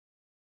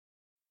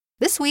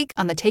This week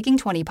on the Taking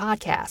 20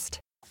 podcast.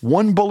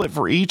 One bullet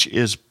for each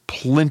is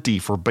plenty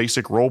for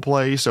basic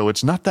roleplay, so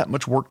it's not that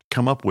much work to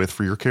come up with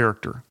for your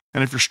character.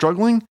 And if you're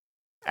struggling,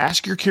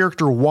 ask your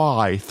character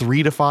why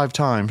 3 to 5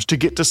 times to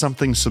get to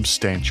something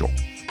substantial.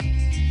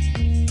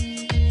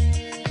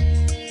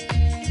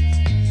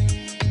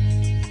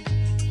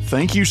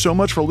 Thank you so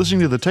much for listening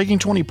to the Taking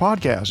 20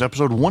 podcast,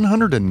 episode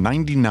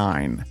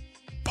 199.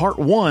 Part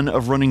 1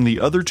 of running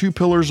the other 2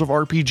 pillars of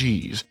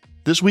RPGs,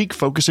 this week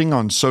focusing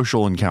on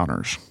social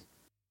encounters.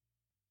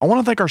 I want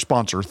to thank our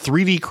sponsor,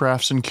 3D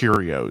Crafts and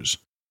Curios.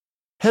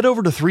 Head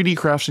over to 3D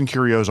Crafts and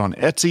Curios on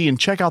Etsy and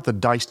check out the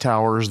dice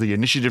towers, the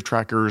initiative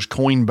trackers,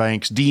 coin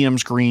banks, DM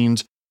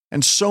screens,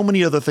 and so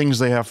many other things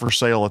they have for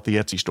sale at the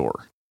Etsy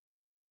store.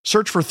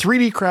 Search for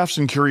 3D Crafts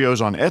and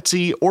Curios on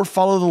Etsy or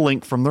follow the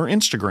link from their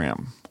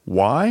Instagram.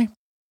 Why?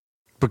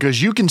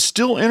 Because you can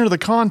still enter the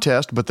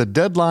contest, but the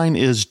deadline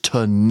is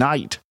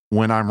tonight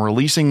when I'm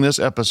releasing this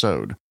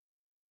episode.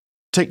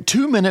 Take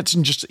 2 minutes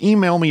and just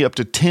email me up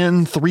to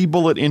 10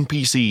 3-bullet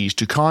NPCs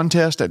to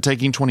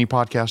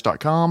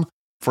contest@taking20podcast.com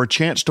for a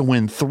chance to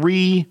win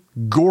 3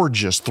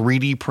 gorgeous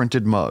 3D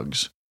printed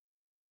mugs.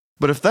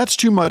 But if that's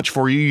too much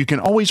for you, you can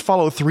always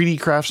follow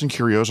 3D Crafts and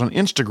Curios on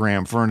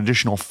Instagram for an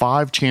additional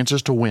 5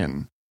 chances to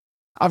win.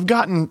 I've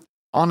gotten,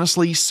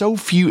 honestly, so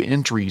few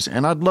entries,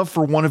 and I'd love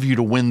for one of you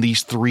to win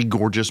these 3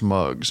 gorgeous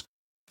mugs.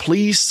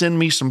 Please send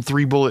me some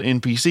 3-bullet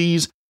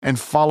NPCs and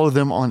follow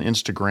them on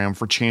Instagram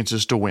for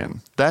chances to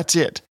win. That's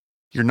it.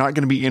 You're not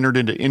going to be entered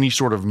into any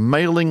sort of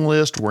mailing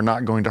list. We're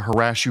not going to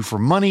harass you for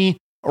money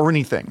or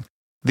anything.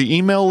 The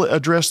email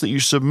address that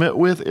you submit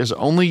with is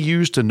only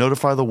used to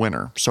notify the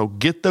winner. So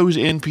get those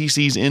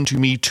NPCs into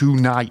me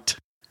tonight.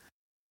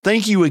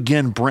 Thank you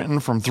again,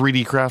 Brenton from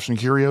 3D Crafts and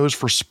Curios,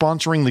 for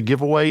sponsoring the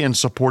giveaway and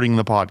supporting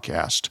the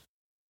podcast.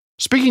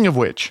 Speaking of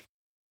which,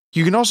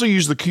 you can also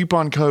use the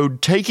coupon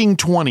code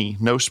TAKING20,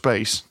 no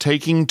space,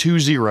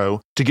 TAKING20,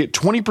 to get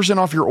 20%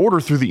 off your order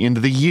through the end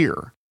of the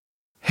year.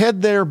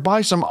 Head there,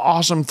 buy some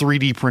awesome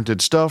 3D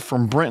printed stuff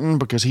from Brenton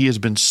because he has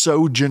been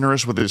so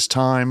generous with his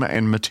time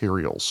and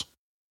materials.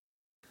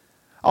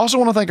 I also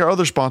want to thank our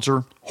other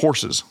sponsor,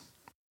 Horses.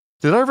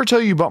 Did I ever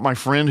tell you about my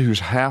friend who's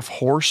half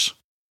horse?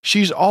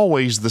 She's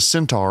always the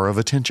centaur of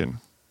attention.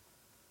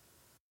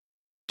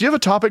 Do you have a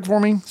topic for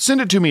me? Send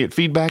it to me at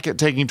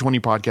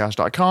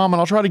feedback@taking20podcast.com and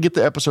I'll try to get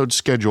the episode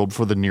scheduled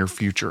for the near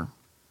future.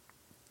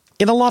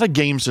 In a lot of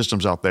game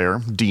systems out there,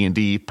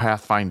 D&D,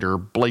 Pathfinder,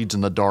 Blades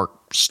in the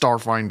Dark,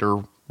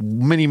 Starfinder,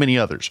 many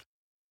others,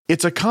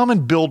 it's a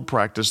common build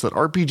practice that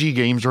RPG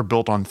games are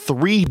built on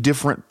 3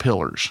 different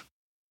pillars: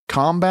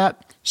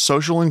 combat,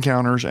 social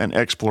encounters, and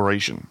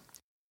exploration.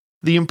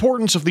 The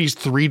importance of these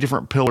 3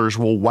 different pillars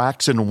will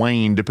wax and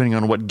wane depending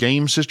on what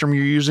game system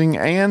you're using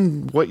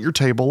and what your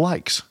table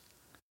likes.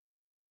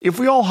 If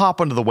we all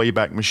hop onto the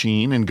Wayback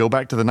Machine and go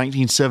back to the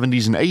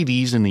 1970s and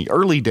 80s in the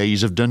early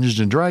days of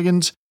Dungeons &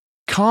 Dragons,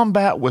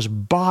 combat was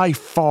by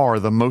far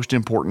the most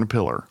important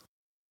pillar.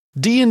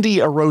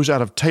 D&D arose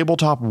out of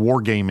tabletop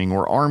wargaming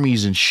where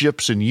armies and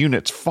ships and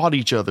units fought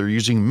each other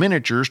using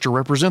miniatures to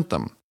represent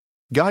them.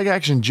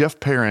 Gygax and Jeff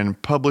Perrin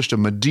published a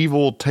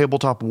medieval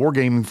tabletop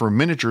wargaming for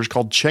miniatures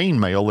called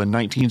Chainmail in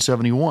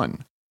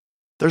 1971.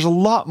 There's a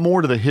lot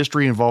more to the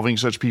history involving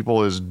such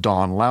people as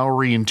Don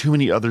Lowry and too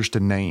many others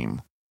to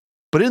name.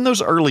 But in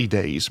those early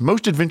days,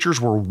 most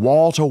adventures were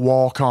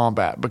wall-to-wall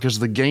combat because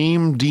the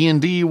game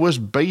D&D was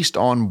based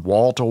on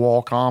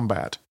wall-to-wall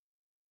combat.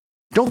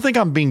 Don't think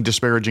I'm being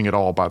disparaging at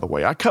all, by the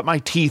way. I cut my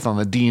teeth on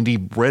the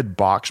D&D red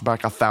box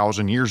back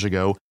 1,000 years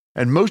ago,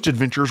 and most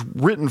adventures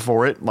written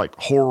for it, like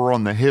Horror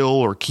on the Hill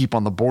or Keep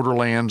on the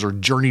Borderlands or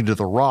Journey to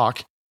the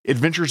Rock,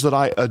 adventures that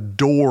I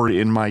adored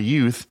in my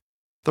youth,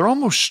 they're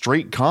almost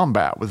straight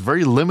combat with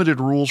very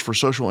limited rules for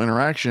social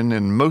interaction,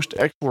 and most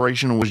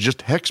exploration was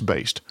just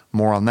hex-based.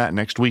 More on that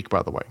next week,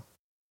 by the way.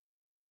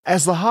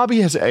 As the hobby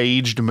has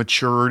aged,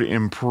 matured,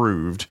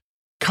 improved,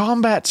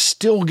 combat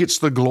still gets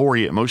the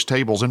glory at most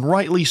tables, and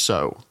rightly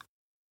so.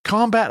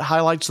 Combat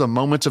highlights the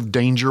moments of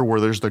danger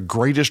where there's the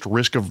greatest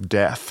risk of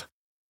death.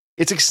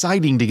 It's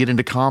exciting to get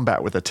into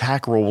combat with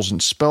attack rolls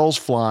and spells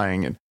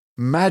flying and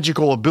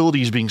magical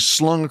abilities being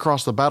slung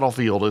across the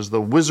battlefield as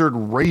the wizard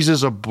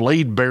raises a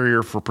blade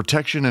barrier for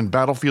protection and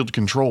battlefield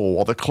control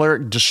while the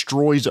cleric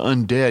destroys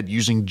undead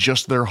using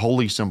just their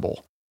holy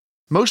symbol.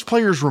 Most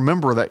players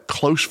remember that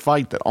close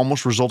fight that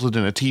almost resulted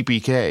in a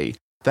TPK,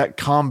 that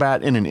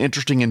combat in an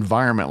interesting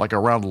environment like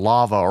around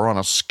lava or on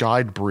a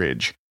skied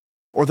bridge,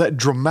 or that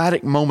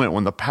dramatic moment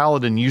when the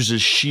paladin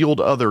uses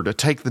Shield Other to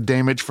take the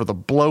damage for the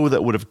blow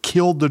that would have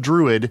killed the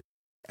druid,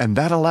 and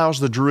that allows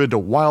the druid to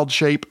wild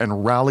shape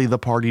and rally the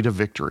party to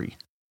victory.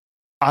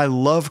 I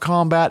love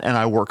combat and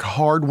I work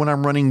hard when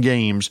I'm running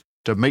games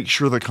to make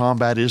sure the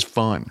combat is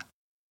fun.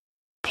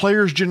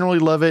 Players generally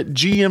love it,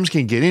 GMs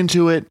can get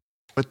into it,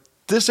 but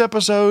this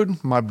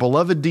episode, my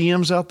beloved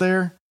DMs out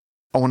there,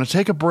 I want to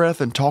take a breath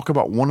and talk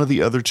about one of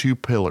the other 2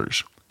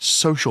 pillars,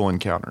 social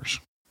encounters.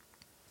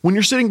 When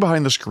you're sitting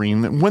behind the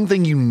screen, one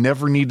thing you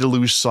never need to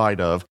lose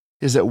sight of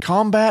is that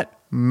combat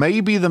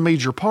may be the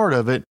major part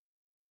of it,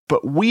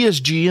 But we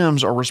as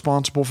GMs are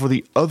responsible for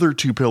the other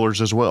two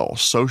pillars as well,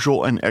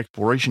 social and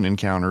exploration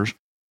encounters.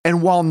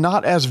 And while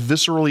not as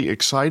viscerally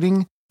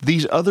exciting,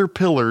 these other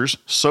pillars,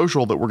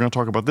 social that we're going to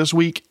talk about this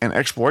week and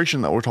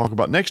exploration that we'll talk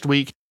about next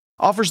week,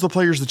 offers the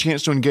players the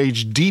chance to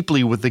engage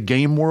deeply with the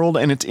game world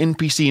and its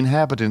NPC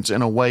inhabitants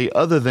in a way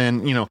other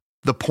than,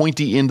 the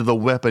pointy end of the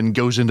weapon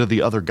goes into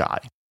the other guy.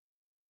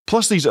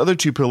 Plus, these other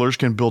two pillars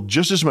can build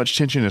just as much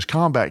tension as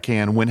combat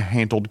can when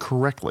handled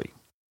correctly.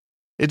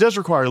 It does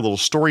require a little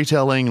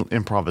storytelling,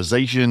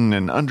 improvisation,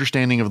 and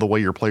understanding of the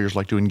way your players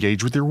like to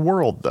engage with your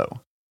world,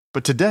 though.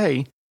 But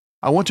today,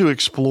 I want to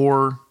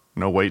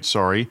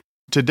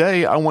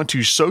Today, I want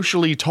to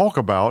socially talk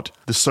about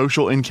the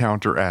social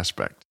encounter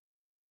aspect.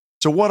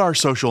 So what are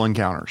social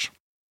encounters?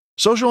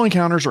 Social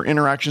encounters are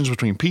interactions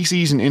between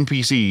PCs and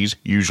NPCs,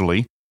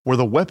 usually, where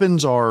the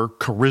weapons are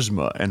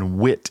charisma and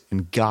wit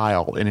and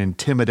guile and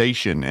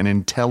intimidation and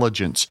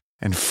intelligence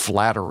and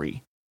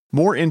flattery.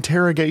 More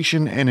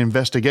interrogation and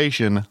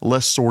investigation,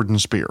 less sword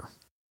and spear.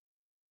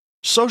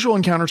 Social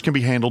encounters can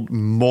be handled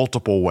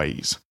multiple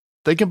ways.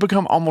 They can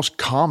become almost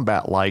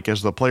combat-like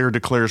as the player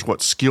declares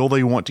what skill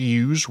they want to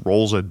use,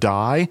 rolls a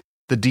die,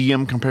 the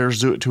DM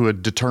compares it to a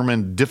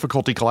determined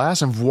difficulty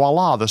class, and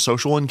voila, the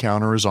social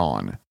encounter is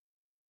on.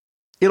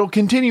 It'll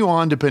continue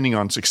on depending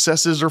on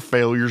successes or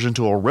failures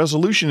until a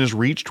resolution is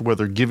reached,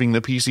 whether giving the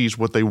PCs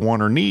what they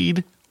want or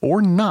need,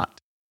 or not.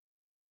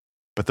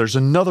 But there's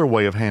another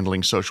way of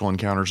handling social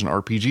encounters in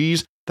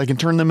RPGs that can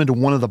turn them into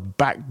one of the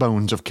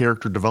backbones of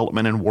character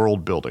development and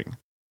world building.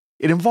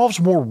 It involves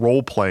more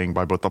role-playing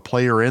by both the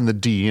player and the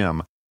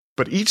DM,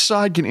 but each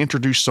side can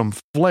introduce some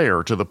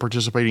flair to the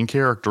participating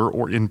character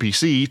or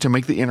NPC to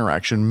make the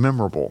interaction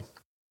memorable.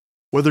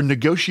 Whether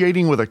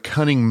negotiating with a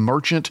cunning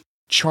merchant,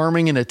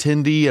 charming an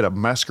attendee at a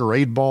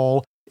masquerade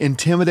ball,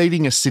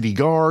 intimidating a city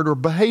guard, or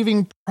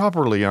behaving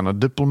properly on a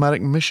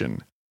diplomatic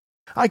mission.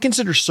 I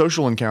consider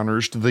social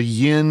encounters the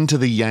yin to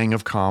the yang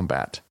of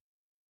combat.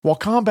 While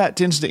combat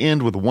tends to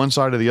end with one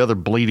side or the other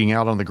bleeding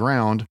out on the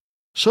ground,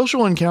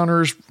 social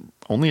encounters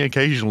only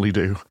occasionally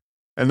do.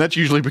 And that's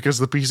usually because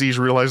the PCs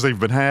realize they've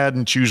been had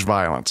and choose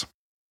violence.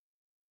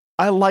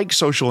 I like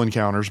social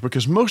encounters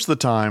because most of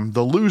the time,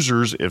 the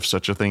losers, if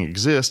such a thing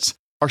exists,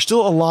 are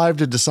still alive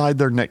to decide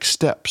their next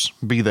steps,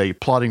 be they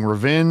plotting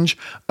revenge,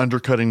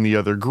 undercutting the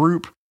other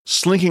group,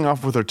 slinking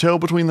off with their tail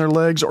between their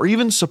legs, or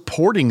even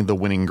supporting the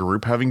winning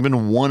group having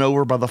been won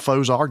over by the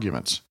foe's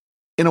arguments.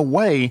 In a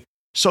way,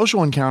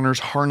 social encounters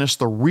harness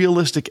the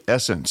realistic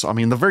essence,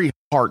 the very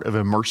heart of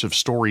immersive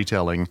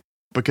storytelling,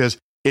 because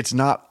it's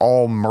not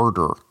all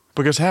murder,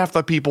 because half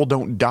the people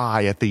don't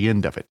die at the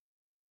end of it.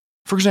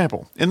 For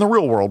example, in the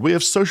real world, we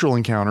have social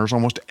encounters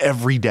almost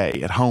every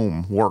day at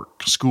home,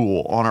 work,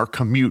 school, on our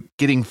commute,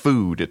 getting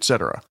food,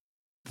 etc.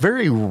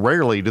 Very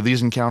rarely do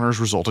these encounters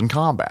result in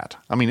combat.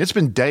 It's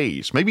been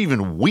days, maybe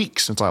even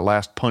weeks since I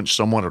last punched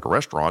someone at a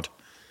restaurant.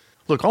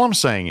 Look, all I'm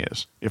saying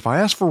is, if I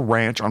ask for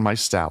ranch on my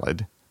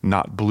salad,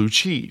 not blue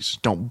cheese,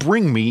 don't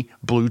bring me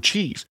blue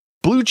cheese.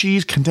 Blue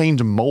cheese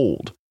contains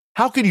mold.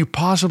 How could you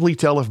possibly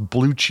tell if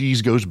blue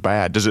cheese goes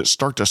bad? Does it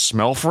start to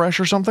smell fresh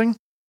or something?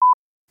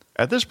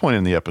 At this point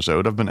in the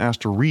episode, I've been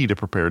asked to read a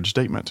prepared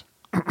statement.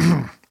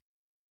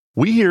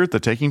 We here at the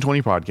Taking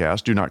 20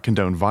 podcast do not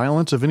condone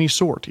violence of any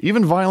sort,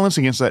 even violence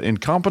against that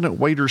incompetent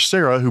waiter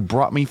Sarah who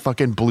brought me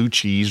fucking blue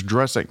cheese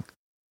dressing.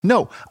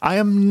 No, I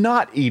am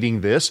not eating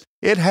this.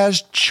 It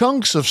has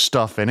chunks of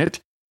stuff in it.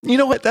 You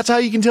know what? That's how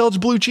you can tell it's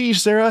blue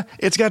cheese, Sarah.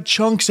 It's got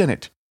chunks in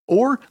it.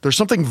 Or there's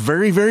something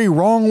very, very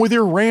wrong with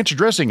your ranch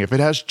dressing if it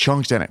has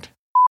chunks in it.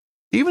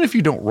 Even if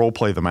you don't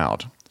roleplay them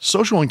out,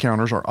 social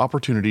encounters are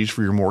opportunities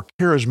for your more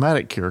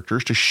charismatic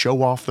characters to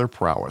show off their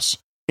prowess,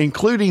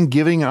 including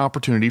giving an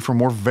opportunity for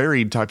more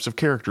varied types of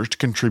characters to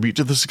contribute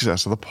to the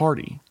success of the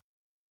party.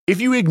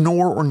 If you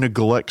ignore or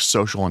neglect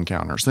social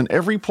encounters, then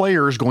every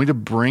player is going to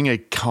bring a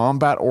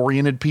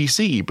combat-oriented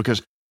PC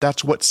because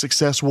that's what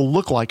success will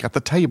look like at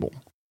the table.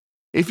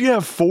 If you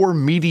have 4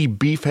 meaty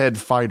beefhead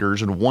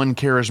fighters and 1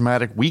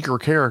 charismatic weaker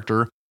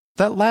character,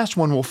 that last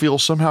one will feel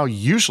somehow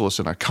useless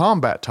in a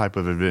combat type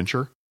of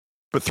adventure.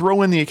 But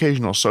throw in the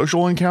occasional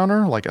social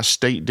encounter, like a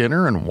state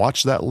dinner, and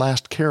watch that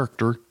last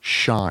character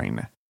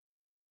shine.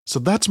 So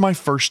that's my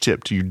first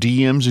tip to you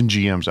DMs and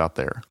GMs out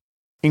there.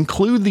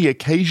 Include the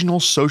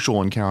occasional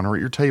social encounter at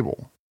your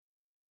table.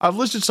 I've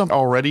listed some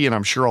already, and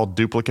I'm sure I'll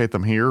duplicate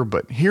them here,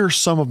 but here's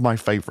some of my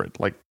favorite,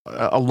 like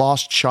a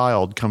lost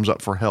child comes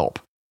up for help.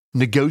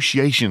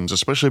 Negotiations,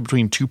 especially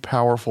between 2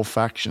 powerful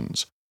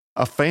factions.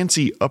 A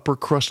fancy upper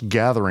crust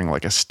gathering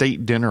like a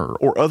state dinner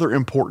or other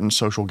important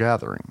social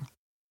gathering.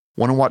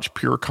 Want to watch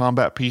pure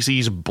combat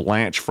PCs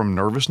blanch from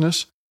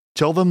nervousness?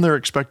 Tell them they're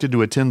expected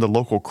to attend the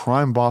local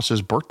crime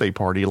boss's birthday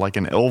party like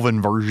an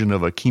elven version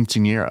of a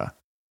quinceañera.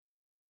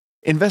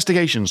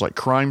 Investigations like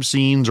crime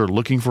scenes or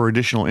looking for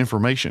additional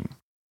information.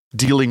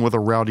 Dealing with a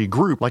rowdy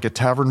group like a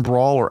tavern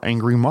brawl or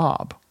angry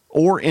mob.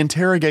 Or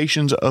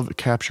interrogations of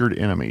captured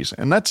enemies.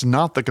 And that's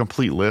not the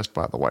complete list,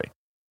 by the way.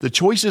 The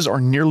choices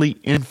are nearly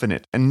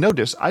infinite. And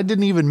notice, I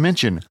didn't even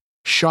mention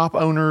shop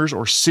owners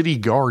or city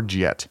guards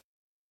yet.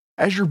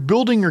 As you're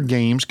building your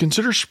games,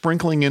 consider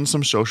sprinkling in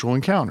some social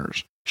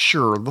encounters.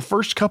 Sure, the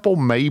first couple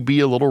may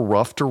be a little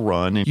rough to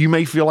run, and you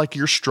may feel like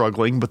you're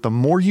struggling, but the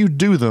more you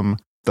do them,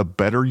 the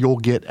better you'll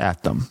get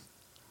at them.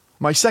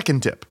 My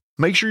second tip,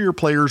 make sure your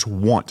players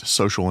want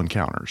social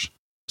encounters.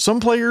 Some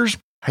players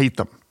hate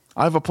them.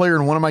 I have a player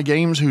in one of my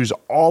games who's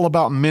all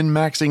about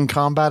min-maxing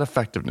combat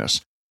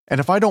effectiveness, and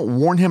if I don't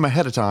warn him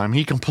ahead of time,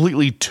 he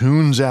completely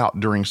tunes out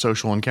during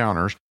social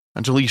encounters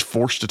until he's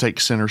forced to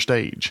take center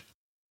stage.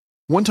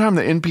 One time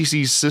the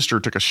NPC's sister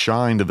took a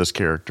shine to this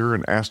character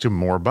and asked him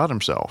more about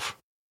himself.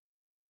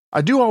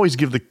 I do always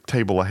give the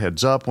table a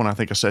heads up when I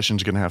think a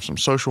session's going to have some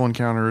social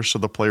encounters so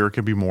the player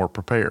can be more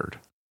prepared.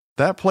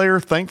 That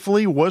player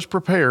thankfully was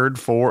prepared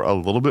for a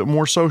little bit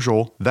more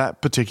social that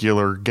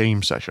particular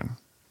game session.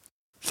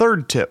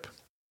 Third tip,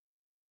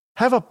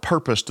 have a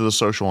purpose to the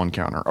social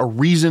encounter, a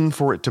reason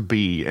for it to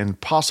be, and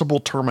possible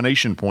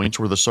termination points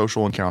where the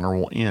social encounter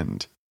will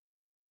end.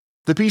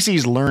 The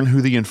PCs learn who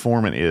the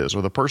informant is,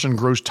 or the person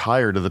grows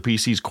tired of the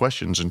PC's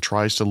questions and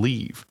tries to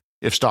leave.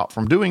 If stopped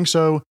from doing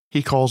so,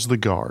 he calls the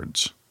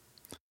guards.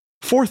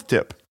 Fourth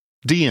tip,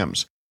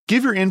 DMs,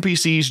 give your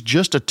NPCs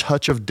just a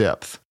touch of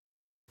depth.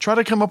 Try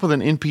to come up with an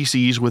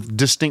NPCs with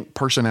distinct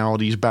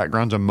personalities,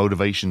 backgrounds, and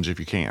motivations if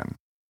you can.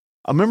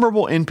 A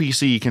memorable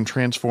NPC can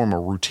transform a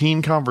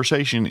routine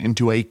conversation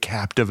into a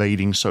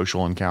captivating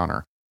social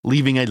encounter,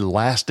 leaving a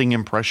lasting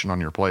impression on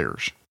your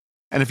players.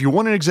 And if you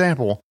want an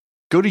example,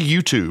 go to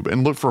YouTube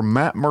and look for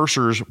Matt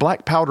Mercer's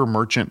Black Powder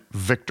Merchant,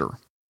 Victor.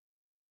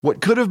 What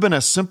could have been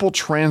a simple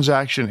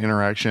transaction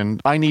interaction,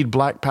 I need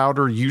black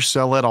powder, you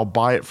sell it, I'll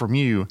buy it from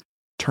you,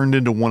 turned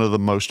into one of the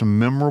most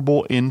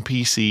memorable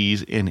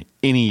NPCs in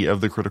any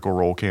of the Critical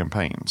Role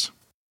campaigns.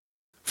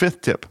 Fifth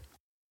tip,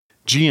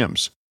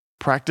 GMs,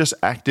 practice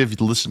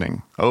active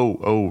listening.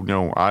 Oh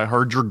no, I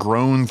heard your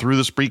groan through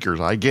the speakers,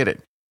 I get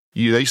it.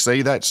 They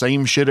say that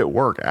same shit at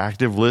work,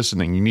 active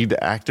listening, you need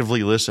to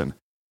actively listen.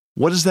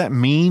 What does that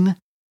mean?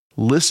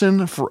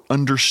 Listen for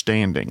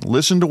understanding.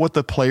 Listen to what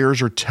the players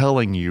are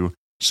telling you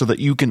so that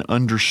you can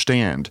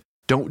understand.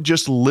 Don't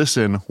just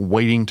listen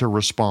waiting to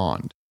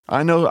respond.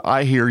 I know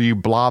I hear you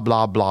blah,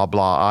 blah, blah,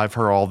 blah. I've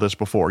heard all this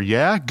before.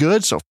 Yeah,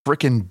 good, so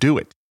frickin' do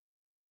it.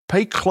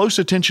 Pay close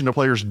attention to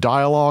players'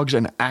 dialogues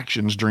and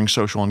actions during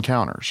social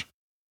encounters.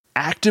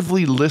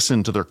 Actively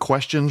listen to their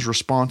questions,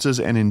 responses,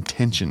 and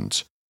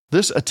intentions.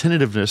 This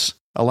attentiveness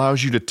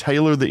allows you to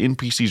tailor the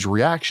NPC's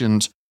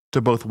reactions to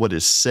both what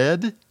is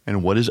said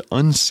and what is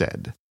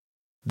unsaid.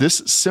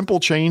 This simple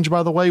change,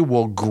 by the way,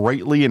 will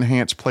greatly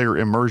enhance player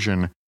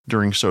immersion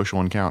during social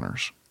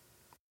encounters.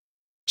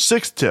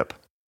 Sixth tip,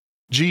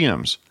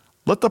 GMs,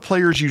 let the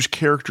players use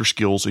character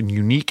skills in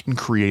unique and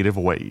creative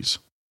ways.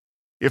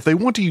 If they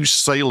want to use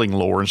sailing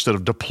lore instead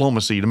of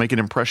diplomacy to make an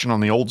impression on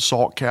the old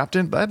salt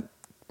captain, that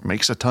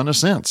makes a ton of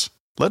sense.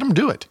 Let them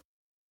do it.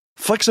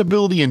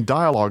 Flexibility in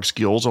dialogue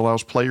skills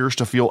allows players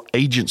to feel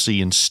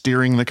agency in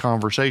steering the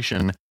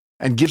conversation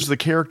and gives the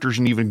characters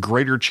an even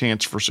greater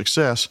chance for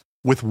success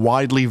with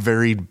widely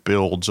varied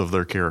builds of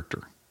their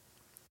character.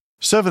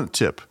 Seventh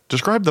tip,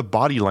 describe the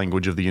body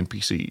language of the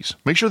NPCs.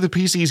 Make sure the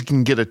PCs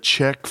can get a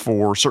check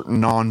for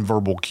certain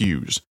nonverbal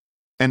cues.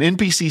 An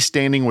NPC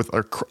standing with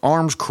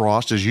arms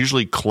crossed is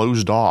usually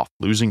closed off,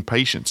 losing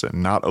patience,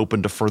 and not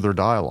open to further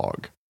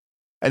dialogue.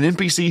 An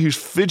NPC who's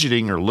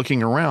fidgeting or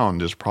looking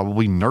around is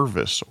probably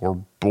nervous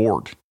or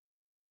bored.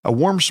 A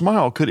warm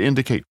smile could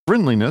indicate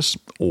friendliness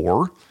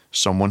or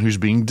someone who's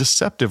being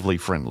deceptively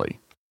friendly.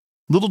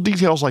 Little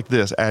details like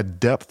this add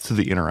depth to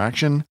the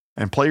interaction,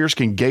 and players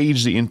can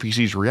gauge the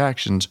NPC's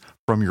reactions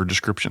from your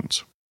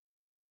descriptions.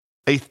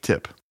 Eighth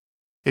tip,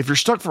 if you're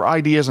stuck for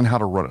ideas on how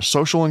to run a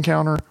social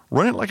encounter,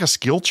 run it like a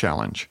skill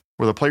challenge,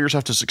 where the players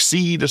have to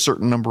succeed a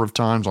certain number of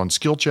times on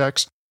skill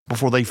checks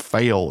before they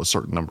fail a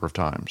certain number of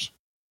times.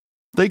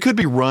 They could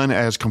be run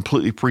as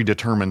completely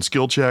predetermined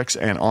skill checks,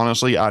 and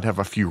honestly, I'd have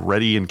a few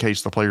ready in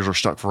case the players are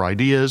stuck for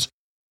ideas,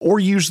 or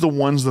use the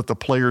ones that the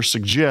players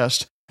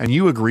suggest and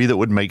you agree that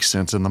would make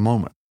sense in the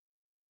moment.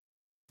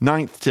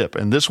 Ninth tip,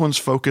 and this one's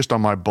focused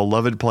on my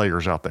beloved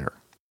players out there.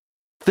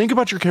 Think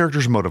about your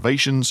character's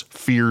motivations,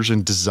 fears,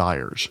 and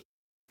desires.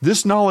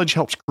 This knowledge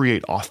helps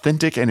create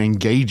authentic and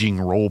engaging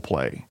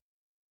roleplay.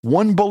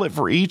 One bullet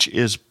for each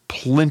is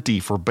plenty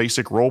for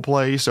basic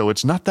roleplay, so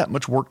it's not that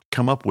much work to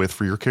come up with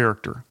for your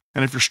character.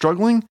 And if you're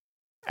struggling,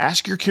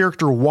 ask your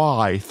character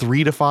why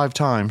 3 to 5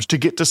 times to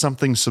get to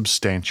something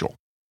substantial.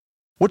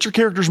 What's your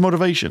character's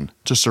motivation?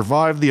 To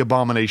survive the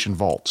Abomination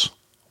Vaults.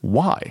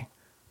 Why?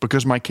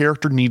 Because my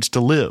character needs to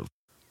live.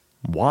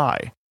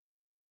 Why?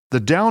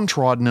 The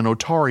downtrodden in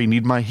Otari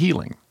need my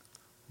healing.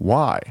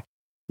 Why?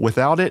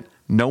 Without it,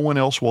 no one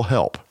else will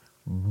help.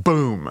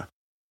 Boom!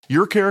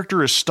 Your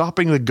character is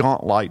stopping the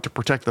Gauntlight to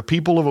protect the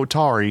people of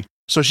Otari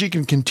so she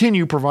can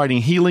continue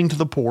providing healing to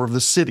the poor of the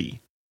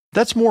city.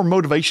 That's more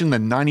motivation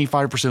than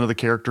 95% of the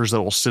characters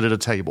that will sit at a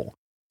table.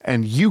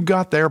 And you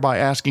got there by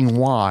asking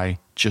why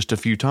just a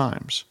few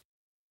times.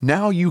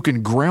 Now you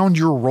can ground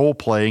your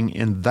role-playing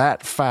in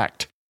that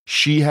fact.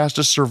 She has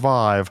to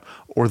survive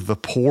or the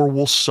poor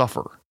will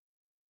suffer.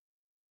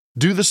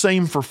 Do the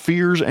same for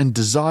fears and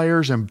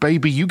desires, and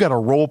baby, you got a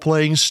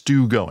role-playing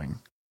stew going.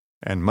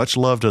 And much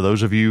love to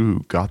those of you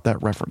who got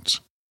that reference.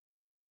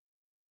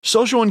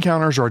 Social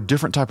encounters are a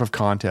different type of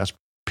contest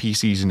for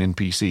PCs and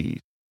NPCs.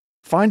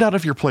 Find out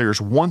if your players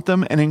want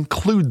them and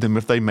include them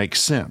if they make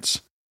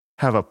sense.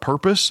 Have a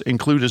purpose,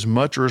 include as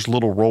much or as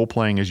little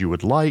role-playing as you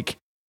would like,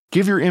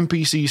 give your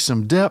NPCs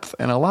some depth,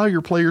 and allow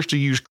your players to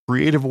use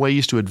creative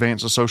ways to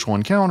advance a social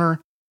encounter,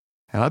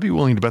 and I'd be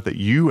willing to bet that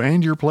you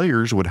and your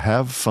players would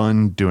have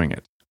fun doing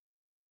it.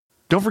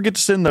 Don't forget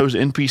to send those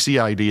NPC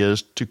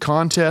ideas to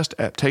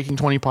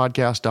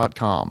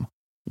contest@taking20podcast.com.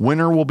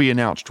 Winner will be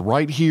announced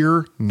right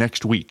here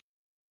next week.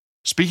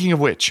 Speaking of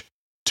which,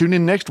 tune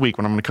in next week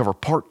when I'm going to cover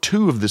part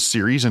 2 of this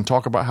series and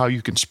talk about how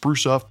you can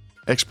spruce up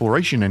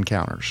exploration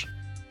encounters.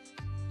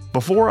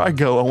 Before I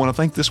go, I want to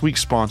thank this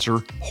week's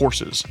sponsor,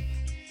 Horses.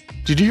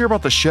 Did you hear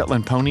about the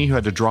Shetland pony who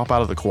had to drop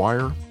out of the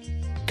choir?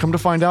 Come to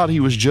find out, he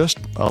was just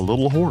a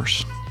little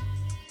horse.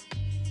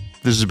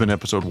 This has been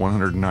episode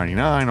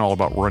 199, all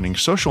about running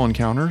social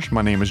encounters.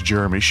 My name is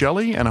Jeremy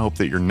Shelley, and I hope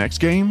that your next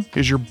game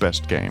is your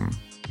best game.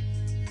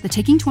 The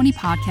Taking 20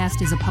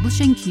 podcast is a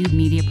Publishing Cube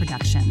media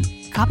production.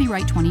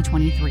 Copyright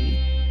 2023.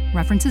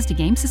 References to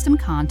game system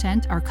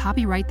content are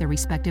copyright their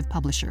respective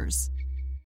publishers.